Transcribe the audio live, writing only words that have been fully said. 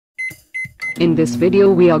In this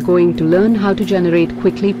video we are going to learn how to generate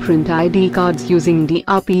quickly print ID cards using the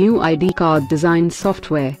DRPU ID card design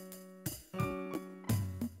software.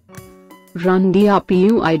 Run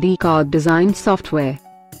DRPU ID card design software.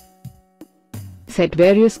 Set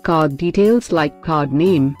various card details like card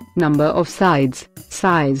name, number of sides,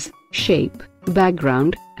 size, shape,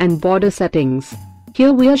 background, and border settings.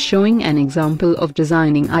 Here we are showing an example of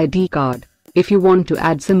designing ID card. If you want to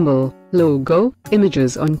add symbol, logo,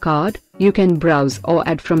 images on card, you can browse or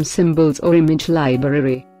add from symbols or image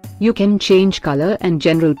library. You can change color and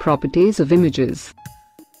general properties of images.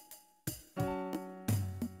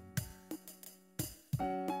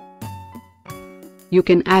 You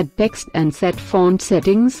can add text and set font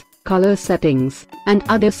settings, color settings, and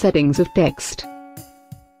other settings of text.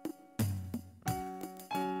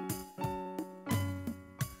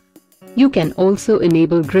 You can also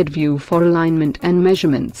enable grid view for alignment and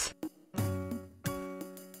measurements.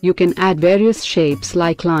 You can add various shapes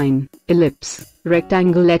like line, ellipse,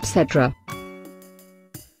 rectangle, etc.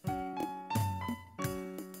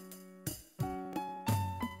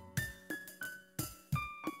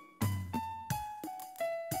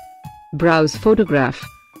 Browse photograph.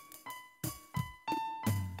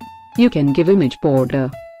 You can give image border.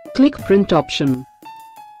 Click print option.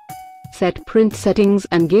 Set print settings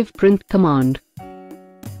and give print command.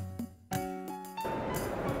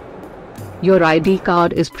 Your ID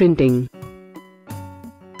card is printing.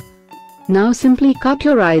 Now simply cut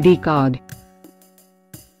your ID card.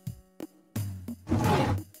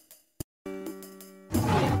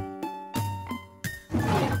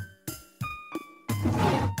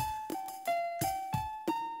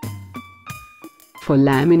 For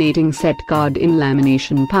laminating, set card in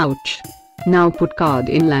lamination pouch. Now put card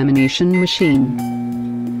in lamination machine.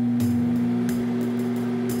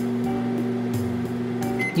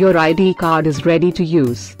 Your ID card is ready to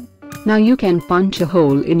use. Now you can punch a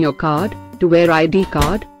hole in your card to wear ID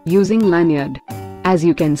card using lanyard, as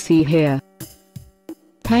you can see here.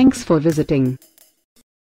 Thanks for visiting.